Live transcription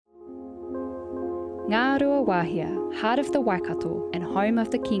Ngā Rua Wāhia, heart of the Waikato and home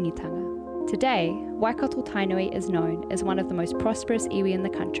of the Kingitanga. Today, Waikato Tainui is known as one of the most prosperous iwi in the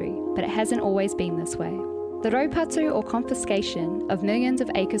country, but it hasn't always been this way. The raupatu or confiscation of millions of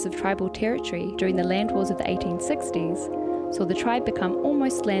acres of tribal territory during the land wars of the 1860s saw the tribe become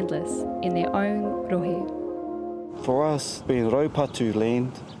almost landless in their own rohe. For us, being raupatu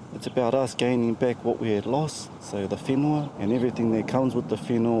land, it's about us gaining back what we had lost, so the whenua and everything that comes with the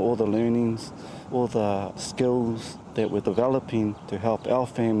whenua, all the learnings, all the skills that we're developing to help our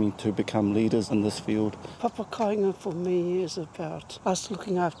family to become leaders in this field. Papakainga for me is about us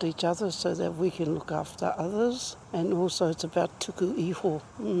looking after each other so that we can look after others, and also it's about tuku iho.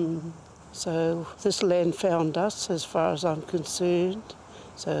 So this land found us as far as I'm concerned,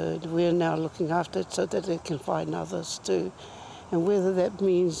 so we're now looking after it so that it can find others too. And whether that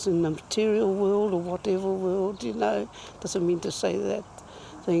means in the material world or whatever world, doesn't mean to say that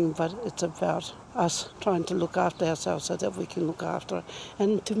thing, but it's about us trying to look after ourselves so that we can look after it.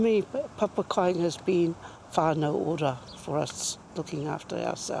 And to me, Papakainga has been whānau ora for us, looking after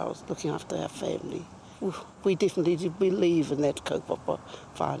ourselves, looking after our family. We definitely believe in that kaupapa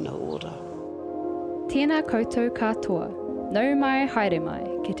whānau ora. Tēnā koutou katoa. Nau mai haere mai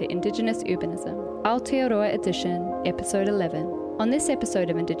ki te Indigenous Urbanism. Aotearoa Edition, Episode 11. On this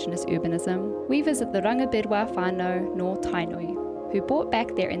episode of Indigenous Urbanism, we visit the Rangabedwa whānau nor Tainui, who bought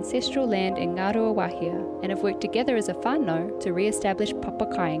back their ancestral land in Ngā Rua Wāhia and have worked together as a whānau to re-establish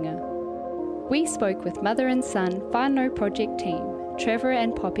Papakainga. We spoke with mother and son whānau project team, Trevor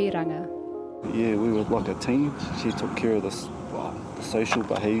and Poppy Ranga. Yeah, we were like a team. She took care of the social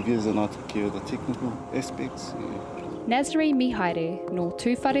behaviours and I took care of the technical aspects. Yeah. Nazri Mihaere, nor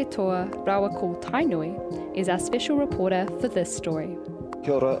Tūwharetoa Rawakol Tainui, is our special reporter for this story.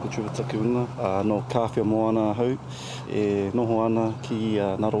 Kia ora, Trevor Takiunga, no kāwhia moana hau, noho ana ki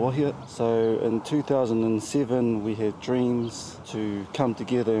Ngaruawahia. So in 2007 we had dreams to come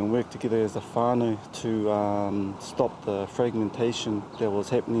together and work together as a whānau to stop the fragmentation that was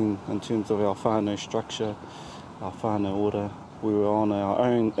happening in terms of our whānau structure, our whānau ora. We were on our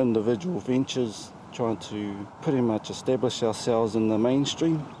own individual ventures trying to pretty much establish ourselves in the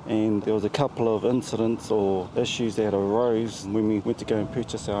mainstream, and there was a couple of incidents or issues that arose when we went to go and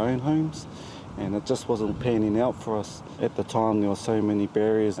purchase our own homes, and it just wasn't panning out for us. At the time there were so many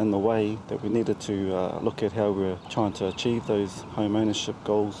barriers in the way that we needed to look at how we were trying to achieve those home ownership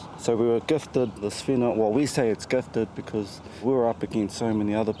goals. So we were gifted this whenua, well we say it's gifted because we were up against so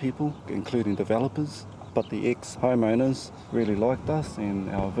many other people, including developers, but the ex-homeowners really liked us and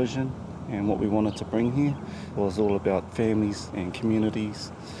our vision. And what we wanted to bring here was all about families and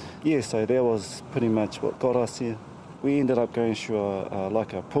communities. Yeah, so that was pretty much what got us here. We ended up going through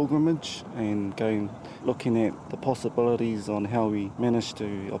a pilgrimage and looking at the possibilities on how we managed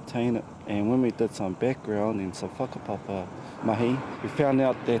to obtain it. And when we did some background and some whakapapa mahi, we found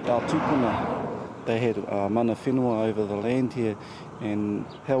out that our tupuna, they had mana whenua over the land here. And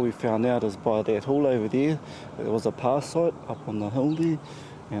how we found out is by that hall over there. There was a pass site up on the hill there,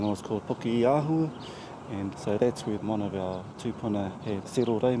 and it was called Pukiahua, and so that's where one of our tupuna had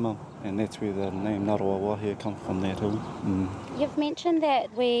settled, Mum, and that's where the name Ngā Rua Wāhia comes from, that hill. You've mentioned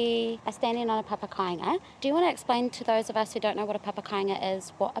that we are standing on a papakainga. Do you want to explain to those of us who don't know what a papakainga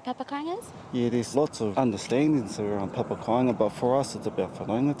is, what a papakainga is? Yeah, there's lots of understandings around papakainga, but for us it's about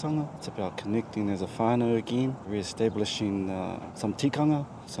whanaungatanga. It's about connecting as a whānau again, re-establishing some tikanga,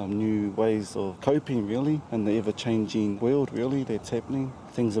 some new ways of coping really in the ever-changing world really that's happening.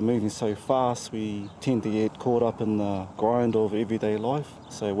 Things are moving so fast, we tend to get caught up in the grind of everyday life.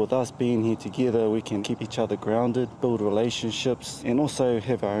 So with us being here together, we can keep each other grounded, build relationships, and also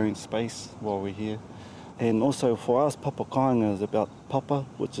have our own space while we're here. And also for us, papakainga is about papa,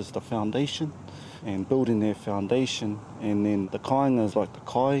 which is the foundation, and building their foundation. And then the kainga is like the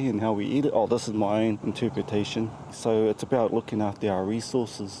kai and how we eat it. Oh, this is my own interpretation. So it's about looking after our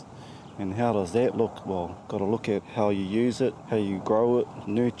resources. And how does that look? Well, got to look at how you use it, how you grow it,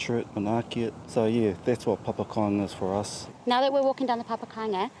 nurture it, manaaki it. So yeah, that's what papakainga is for us. Now that we're walking down the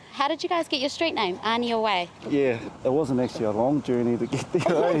papakainga, how did you guys get your street name, Ānia Way? Yeah, it wasn't actually a long journey to get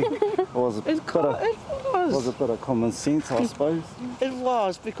there. It was a bit of common sense, I suppose. It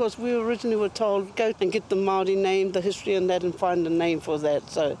was, because we originally were told go and get the Māori name, the history and that, and find a name for that.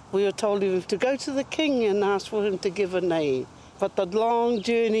 So we were told to go to the king and ask for him to give a name. But the long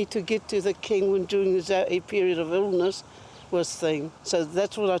journey to get to the king when during his period of illness was thing. So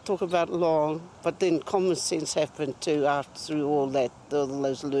that's what I talk about long. But then common sense happened too after through all that, all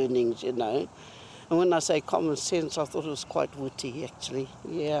those learnings, And when I say common sense, I thought it was quite witty, actually.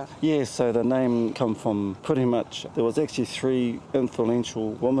 Yeah. Yeah, so the name come from pretty much, there was actually 3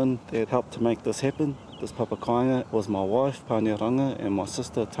 influential women that helped to make this happen. This papakainga was my wife, Pāniaranga, and my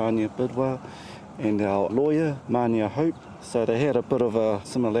sister, Tania Bidwa, and our lawyer, Mania Hope. So they had a bit of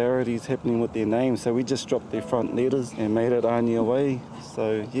similarities happening with their names, so we just dropped their front letters and made it Aniaway.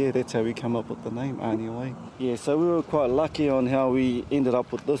 So yeah, that's how we come up with the name, Aniaway. Yeah, so we were quite lucky on how we ended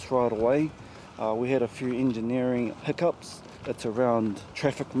up with this right away. We had a few engineering hiccups. It's around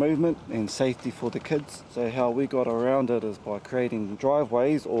traffic movement and safety for the kids. So how we got around it is by creating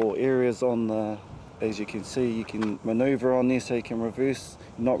driveways or areas on the, as you can see, you can manoeuvre on there so you can reverse,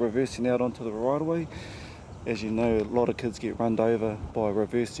 not reversing out onto the right of way. As you know, a lot of kids get run over by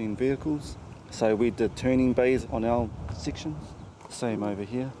reversing vehicles. So we did turning bays on our sections. Same over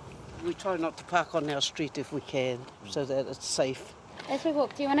here. We try not to park on our street if we can, so that it's safe. As we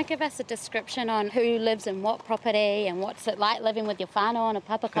walk, do you want to give us a description on who lives in what property and what's it like living with your whānau on a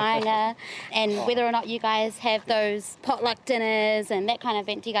papakainga, and whether or not you guys have those potluck dinners and that kind of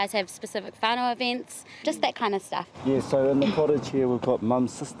event? Do you guys have specific whānau events? Just that kind of stuff. Yeah, so in the cottage here we've got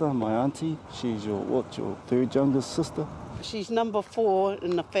Mum's sister, my auntie. She's your 3rd youngest sister? She's number 4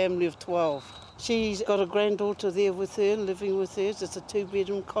 in a family of 12. She's got a granddaughter there with her, living with her. It's a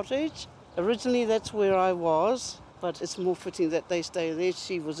 2-bedroom cottage. Originally that's where I was, but it's more fitting that they stay there.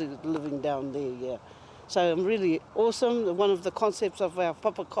 She was living down there, yeah. So I'm really awesome. One of the concepts of our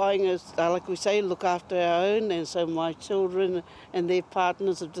papakainga is, like we say, look after our own. And so my children and their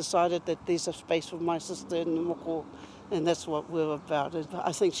partners have decided that there's a space for my sister in the moko. And that's what we're about.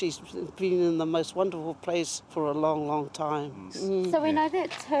 I think she's been in the most wonderful place for a long, long time. So we know that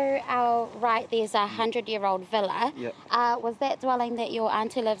to our right there's a 100-year-old villa. Yep. Was that dwelling that your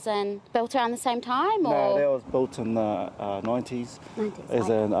auntie lives in built around the same time? No, or? that was built in the 90s as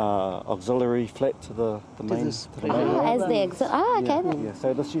an auxiliary flat to the main. As the okay. Yeah,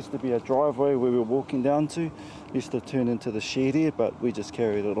 so this used to be a driveway where we were walking down to. Used to turn into the shed here, but we just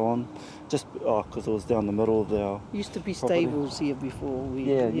carried it on, just because it was down the middle of our Used to be property. stables here before we...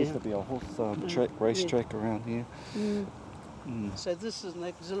 Yeah, it used to be a horse race track around here. So this is an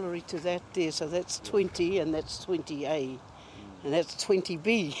auxiliary to that there, so that's 20 and that's 20A, and that's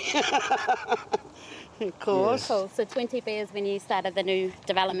 20B. Of course. Cool. So 20B is when you started the new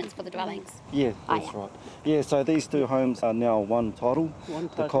developments for the dwellings. Yeah, that's right. Yeah, so these 2 homes are now one title,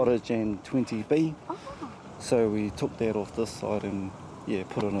 the cottage and 20B. So we took that off this side and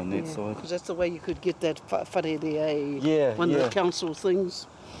put it on that side. Because that's the way you could get that wharerea, one of the council things.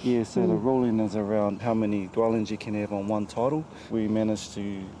 Yeah, so the ruling is around how many dwellings you can have on one title. We managed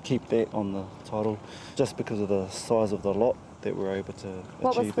to keep that on the title just because of the size of the lot that we're able to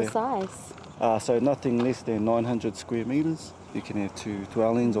What achieve. What was the size? So nothing less than 900 square metres. You can have 2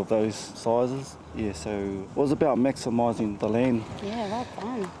 dwellings of those sizes. Yeah, so it was about maximising the land. Yeah, well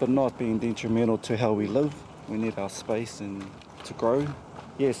done. But not being detrimental to how we live. We need our space and to grow.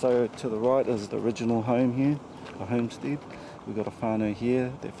 Yeah, so to the right is the original home here, a homestead. We've got a whānau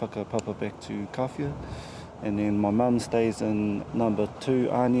here that whakapapa back to Kawhia. And then my mum stays in number 2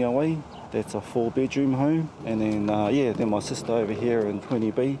 Aniaway. That's a 4-bedroom home. And then, then my sister over here in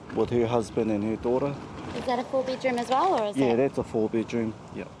 20B with her husband and her daughter. Is that a 4-bedroom as well, or is Yeah, that... that's a 4-bedroom,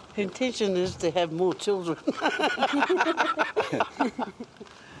 yeah. Her intention is to have more children.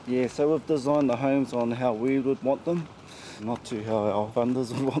 Yeah, so we've designed the homes on how we would want them, not to how our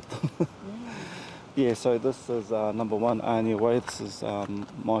funders would want them. Yeah, so this is number 1 Aniaway. This is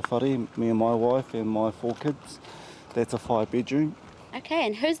my whare, me and my wife and my 4 kids. That's a 5-bedroom. Okay,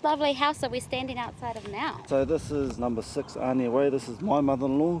 and whose lovely house are we standing outside of now? So this is number 6 Aniaway. This is my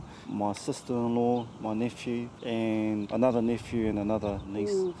mother-in-law, my sister-in-law, my nephew, and another nephew and another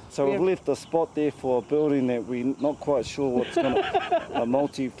niece. So we've left a spot there for a building that we're not quite sure what's going to... a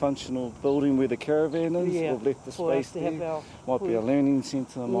multifunctional building where the caravan is. Yeah, we've left the space there. Might be a learning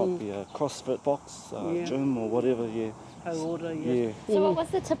centre, might be a CrossFit box, gym or whatever, yeah. So what was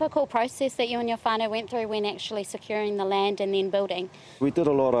the typical process that you and your whānau went through when actually securing the land and then building? We did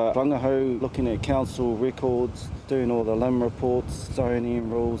a lot of rangahau, looking at council records, doing all the LIM reports,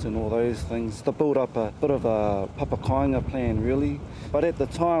 zoning rules and all those things to build up a bit of a papakainga plan really. But at the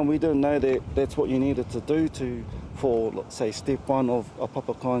time we didn't know that that's what you needed to do for, let's say, step 1 of a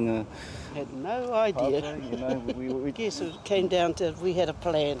papakainga. Had no idea. We Yes, it came down to we had a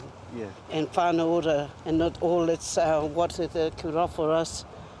plan. Yeah. And whānau ora, and not all it's what it could offer us,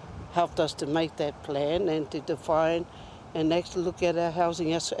 helped us to make that plan and to define and actually look at our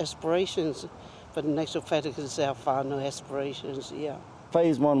housing aspirations. But in actual fact, it's our whānau aspirations, yeah.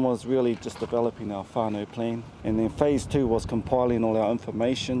 Phase 1 was really just developing our whānau plan, and then Phase 2 was compiling all our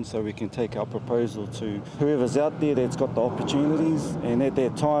information so we can take our proposal to whoever's out there that's got the opportunities. And at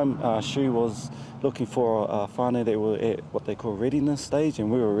that time, Shu was looking for a whānau that were at what they call readiness stage,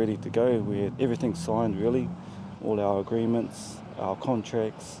 and we were ready to go. We had everything signed really, all our agreements, our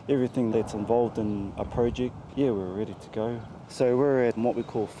contracts, everything that's involved in a project. Yeah, we were ready to go. So we're at what we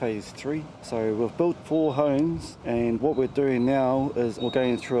call Phase 3. So we've built 4 homes, and what we're doing now is we're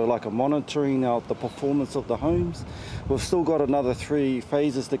going through like a monitoring out the performance of the homes. We've still got another 3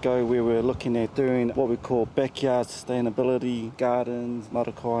 phases to go where we're looking at doing what we call backyard sustainability, gardens,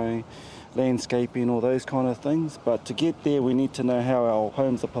 marakai, landscaping, all those kind of things. But to get there, we need to know how our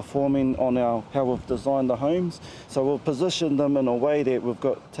homes are performing on how we've designed the homes. So we've positioned them in a way that we've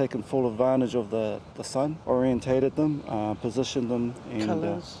got taken full advantage of the sun, orientated them, positioned them, and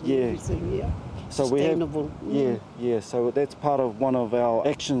Colours, yeah. everything, yeah. So Sustainable. yeah. So that's part of one of our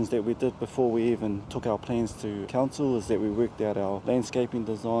actions that we did before we even took our plans to council, is that we worked out our landscaping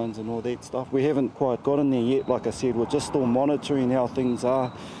designs and all that stuff. We haven't quite gotten there yet. Like I said, we're just still monitoring how things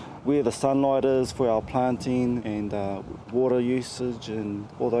are, where the sunlight is for our planting and water usage and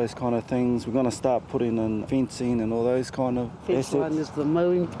all those kind of things. We're going to start putting in fencing and all those kind of Fence line is the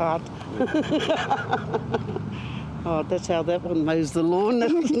mowing part. Oh, that's how that one mows the lawn.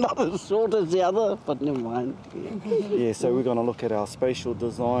 It's not as short as the other, but never mind. Yeah, so we're going to look at our spatial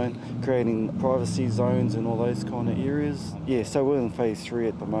design, creating privacy zones and all those kind of areas. Yeah, so we're in Phase 3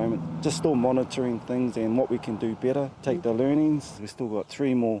 at the moment. Just still monitoring things and what we can do better, take the learnings. We've still got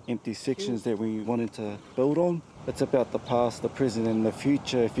 3 more empty sections that we wanted to build on. It's about the past, the present and the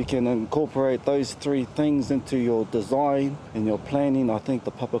future. If you can incorporate those 3 things into your design and your planning, I think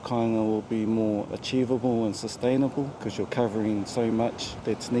the Papakainga will be more achievable and sustainable because you're covering so much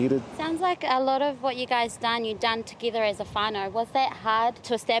that's needed. Sounds like a lot of what you guys you've done together as a whānau. Was that hard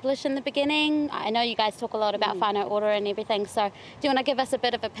to establish in the beginning? I know you guys talk a lot about whānau ora and everything, so do you want to give us a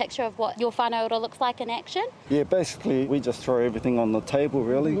bit of a picture of what your whānau ora looks like in action? Yeah, basically we just throw everything on the table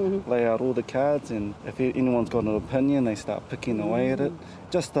really, lay out all the cards, and if anyone's got an opinion, they start picking away at it.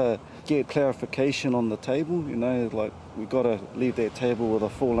 Just to get clarification on the table, you know, like we've got to leave that table with a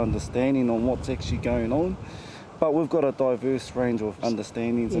full understanding on what's actually going on. But we've got a diverse range of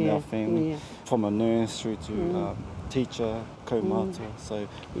understandings in our family, from a nurse through to teacher, kaumata, so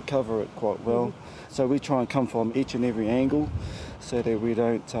we cover it quite well. So we try and come from each and every angle so that we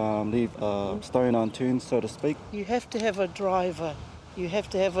don't leave a stone unturned, so to speak. You have to have a driver. You have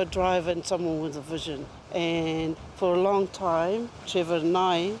to have a driver and someone with a vision. And for a long time, Trevor and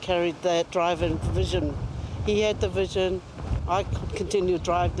I carried that drive and vision. He had the vision, I could continue to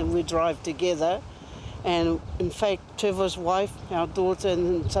drive, then we drive together. And in fact, Trevor's wife, our daughter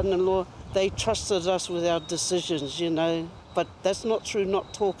and son-in-law, they trusted us with our decisions, you know. But that's not through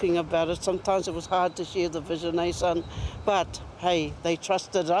not talking about it. Sometimes it was hard to share the vision, son? But hey, they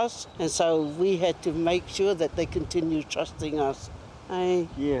trusted us, and so we had to make sure that they continued trusting us.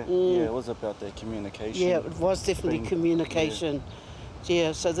 Yeah, it was about that communication. Yeah, it was definitely communication.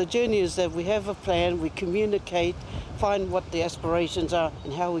 Yeah, so the journey is that we have a plan, we communicate, find what the aspirations are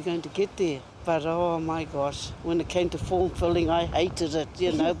and how we're going to get there. But oh my gosh, when it came to form filling, I hated it,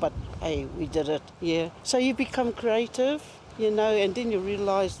 you know, but hey, we did it, yeah. So you become creative, you know, and then you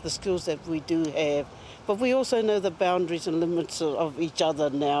realise the skills that we do have. But we also know the boundaries and limits of each other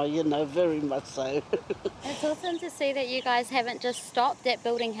now, you know, very much so. It's awesome to see that you guys haven't just stopped at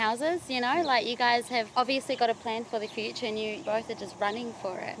building houses, you know, like you guys have obviously got a plan for the future and you both are just running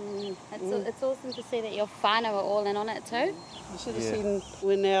for it. It's awesome to see that your whānau are all in on it too. You should have seen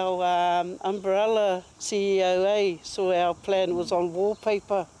when our umbrella CEOA saw our plan was on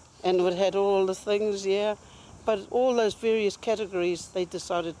wallpaper and it had all the things, But all those various categories, they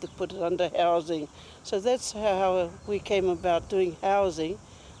decided to put it under housing. So that's how we came about doing housing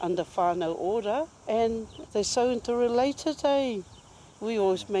under whānau ora. And they're so interrelated, We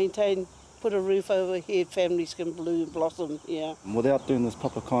always maintain, put a roof over here, families can bloom, blossom, Without doing this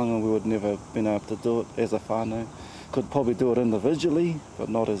Papakainga, we would never have been able to do it as a whānau. Could probably do it individually, but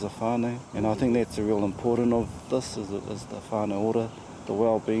not as a whānau. And I think that's the real important of this, is the whānau ora, the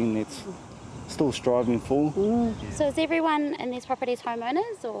well-being that's still striving for. So is everyone in these properties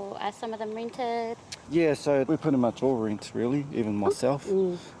homeowners or are some of them rented? Yeah, so we pretty much all rent really, even myself.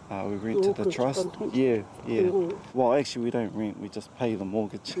 We rent to the trust. Yeah. Well, actually we don't rent, we just pay the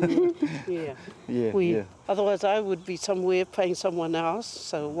mortgage. Otherwise I would be somewhere paying someone else,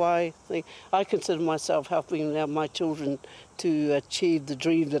 so why? I consider myself helping now my children to achieve the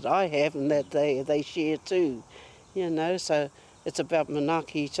dream that I have and that they share too, you know, so it's about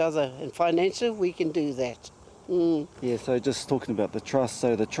manaki each other, and financially we can do that. Yeah, so just talking about the trust.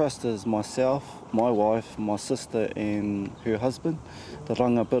 So the trust is myself, my wife, my sister and her husband, the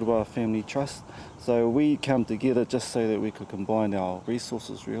Rangapirwa Family Trust. So we come together just so that we could combine our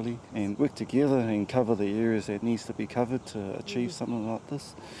resources really and work together and cover the areas that needs to be covered to achieve something like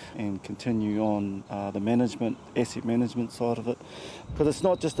this and continue on the management, asset management side of it. Because it's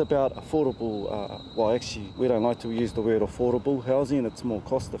not just about affordable, well actually we don't like to use the word affordable housing, it's more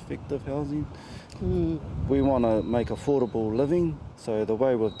cost effective housing. We want to make affordable living, so the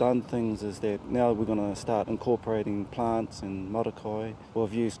way we've done things is that now we're going to start incorporating plants and marakai.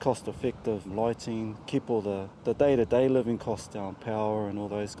 We've used cost-effective lighting, keep all the day-to-day living costs down, power and all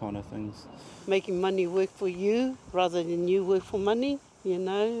those kind of things. Making money work for you rather than you work for money, you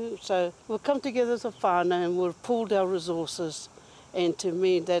know. So we've come together as a whānau and we've pooled our resources. And to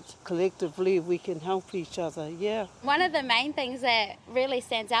me, that collectively we can help each other, yeah. One of the main things that really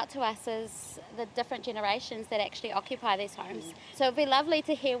stands out to us is the different generations that actually occupy these homes. So it'd be lovely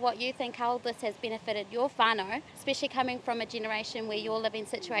to hear what you think, how this has benefited your whānau, especially coming from a generation where your living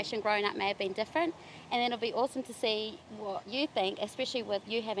situation growing up may have been different. And then it'll be awesome to see what you think, especially with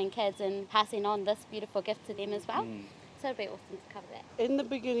you having kids and passing on this beautiful gift to them as well. So it'd be awesome to cover that. In the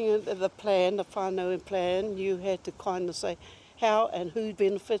beginning of the plan, the whānau plan, you had to kind of say, how and who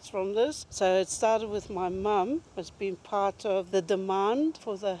benefits from this. So it started with my mum as being part of the demand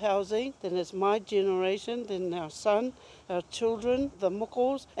for the housing. Then it's my generation, then our son, our children, the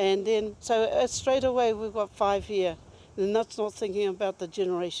mokos. And then, so straight away we've got 5 here. And that's not thinking about the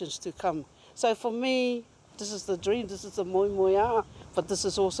generations to come. So for me, this is the dream, this is the moimoia, but this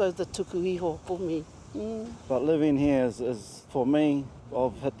is also the tuku iho for me. But living here is for me,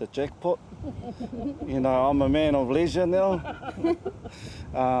 I've hit the jackpot. You know, I'm a man of leisure now.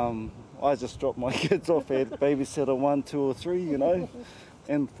 I just drop my kids off at babysitter 1, 2 or 3, you know,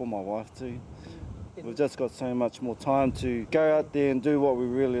 and for my wife too. We've just got so much more time to go out there and do what we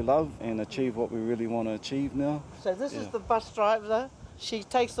really love and achieve what we really want to achieve now. So this is the bus driver. She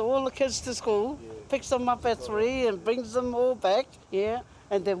takes all the kids to school, picks them up at 3 and brings them all back,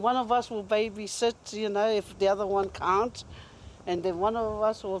 and then one of us will babysit, you know, if the other one can't. And then one of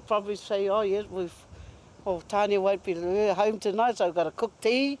us will probably say, oh yes, Tanya won't be home tonight, so I've got to cook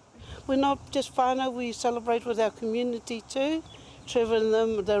tea. We're not just whānau, we celebrate with our community too. Trevor and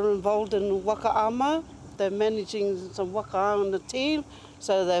them, they're involved in wakaama. They're managing some waka on the team.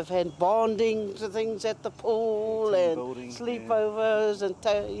 So they've had bonding things at the pool and building, sleepovers and,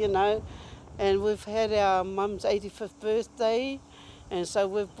 you know. And we've had our mum's 85th birthday. And so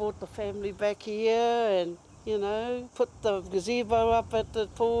we've brought the family back here and, you know, put the gazebo up at the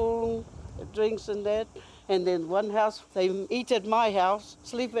pool, drinks and that. And then one house, they eat at my house,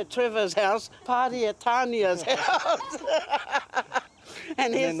 sleep at Trevor's house, party at Tanya's house.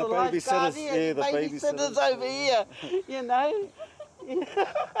 and here's the lifeguard here, the babysitter's over here, you know.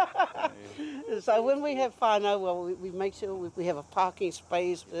 So when we have whānau, well, we make sure we have a parking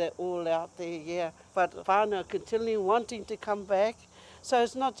space, they're all out there, But whānau continually wanting to come back. So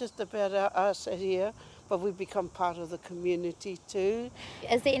it's not just about us here, but we become part of the community too.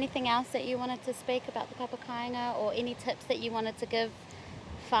 Is there anything else that you wanted to speak about the papa kāinga, or any tips that you wanted to give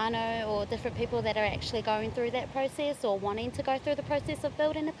whānau or different people that are actually going through that process or wanting to go through the process of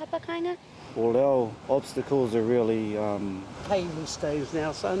building a papa kāinga? Well, our obstacles are really... paving stones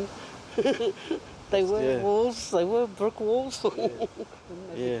now, son. They were walls, they were brick walls.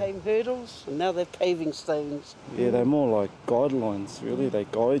 They became hurdles, and now they're paving stones. Yeah, they're more like guidelines, really. They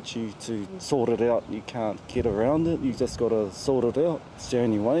guide you to sort it out. You can't get around it. You just got to sort it out. It's the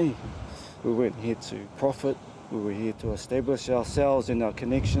only way. We weren't here to profit. We were here to establish ourselves and our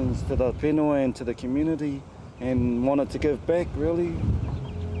connections to the whenua and to the community, and wanted to give back, really.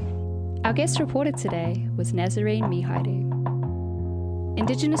 Our guest reporter today was Nazarene Mihaere.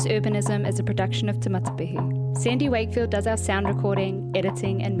 Indigenous Urbanism is a production of Te Matapihi. Sandy Wakefield does our sound recording,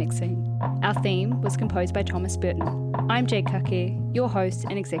 editing and mixing. Our theme was composed by Thomas Burton. I'm Jade Kake, your host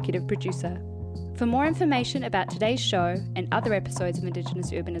and executive producer. For more information about today's show and other episodes of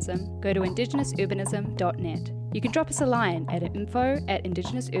Indigenous Urbanism, go to indigenousurbanism.net. You can drop us a line at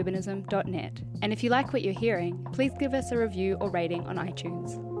info@indigenousurbanism.net. And if you like what you're hearing, please give us a review or rating on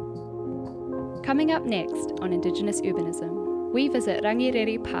iTunes. Coming up next on Indigenous Urbanism, we visit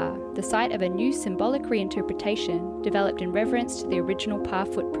Rangiriri Pā, the site of a new symbolic reinterpretation developed in reverence to the original Pā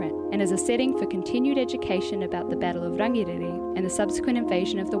footprint and as a setting for continued education about the Battle of Rangiriri and the subsequent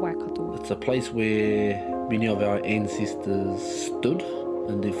invasion of the Waikato. It's a place where many of our ancestors stood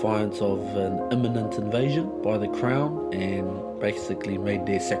in defiance of an imminent invasion by the Crown and basically made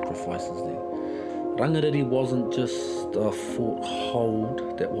their sacrifices there. Rangariri wasn't just a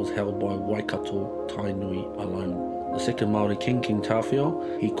foothold that was held by Waikato Tainui alone. The second Māori king, King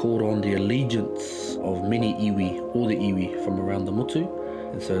Tawhio, he called on the allegiance of many iwi, all the iwi from around the motu.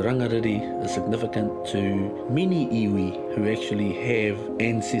 And so Rangariri is significant to many iwi who actually have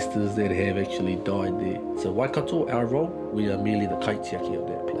ancestors that have actually died there. So Waikato, our role, we are merely the kaitiaki of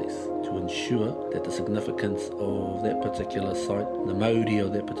that place to ensure that the significance of that particular site, the mauri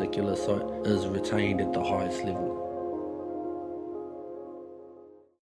of that particular site, is retained at the highest level.